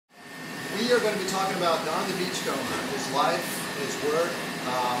we are going to be talking about Don the Beachcomber, his life, his work,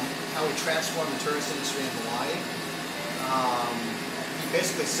 how he transformed the tourist industry in Hawaii. He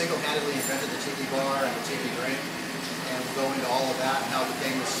basically single-handedly invented the tiki bar and the tiki drink, and we'll go into all of that and how it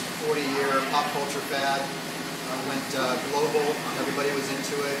became this 40-year pop culture fad. Went global, everybody was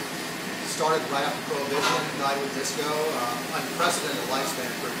into it. Started right after Prohibition, died with disco, unprecedented lifespan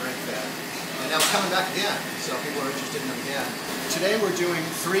for a drink fad. And now it's coming back again, so people are interested in them again. Today we're doing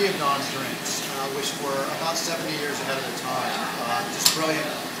 3 of Don's drinks, which were about 70 years ahead of their time. Just brilliant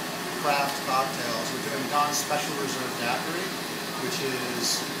craft cocktails. We're doing Don's Special Reserve Daiquiri, which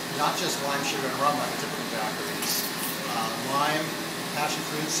is not just lime, sugar, and rum like a typical daiquiris. Lime, passion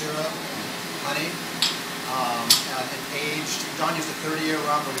fruit syrup, honey, and aged. Don used a 30-year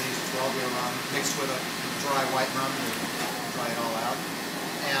rum, we're going to use a 12-year rum, mixed with a dry white rum to dry it all out.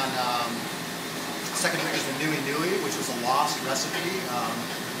 And second drink is the Nui Nui, which was a lost recipe.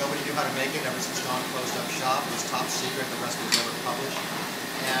 Nobody knew how to make it ever since Don closed up shop. It was top secret, the recipe was never published.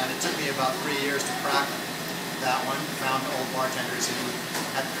 And it took me about 3 years to crack that one. Found old bartenders who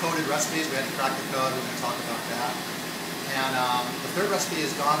had coded recipes. We had to crack the code. We're going to talk about that. And the third recipe is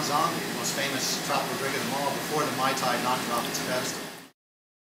Don Zombie, the most famous tropical drink of them all, before the Mai Tai Don dropped its pedestal.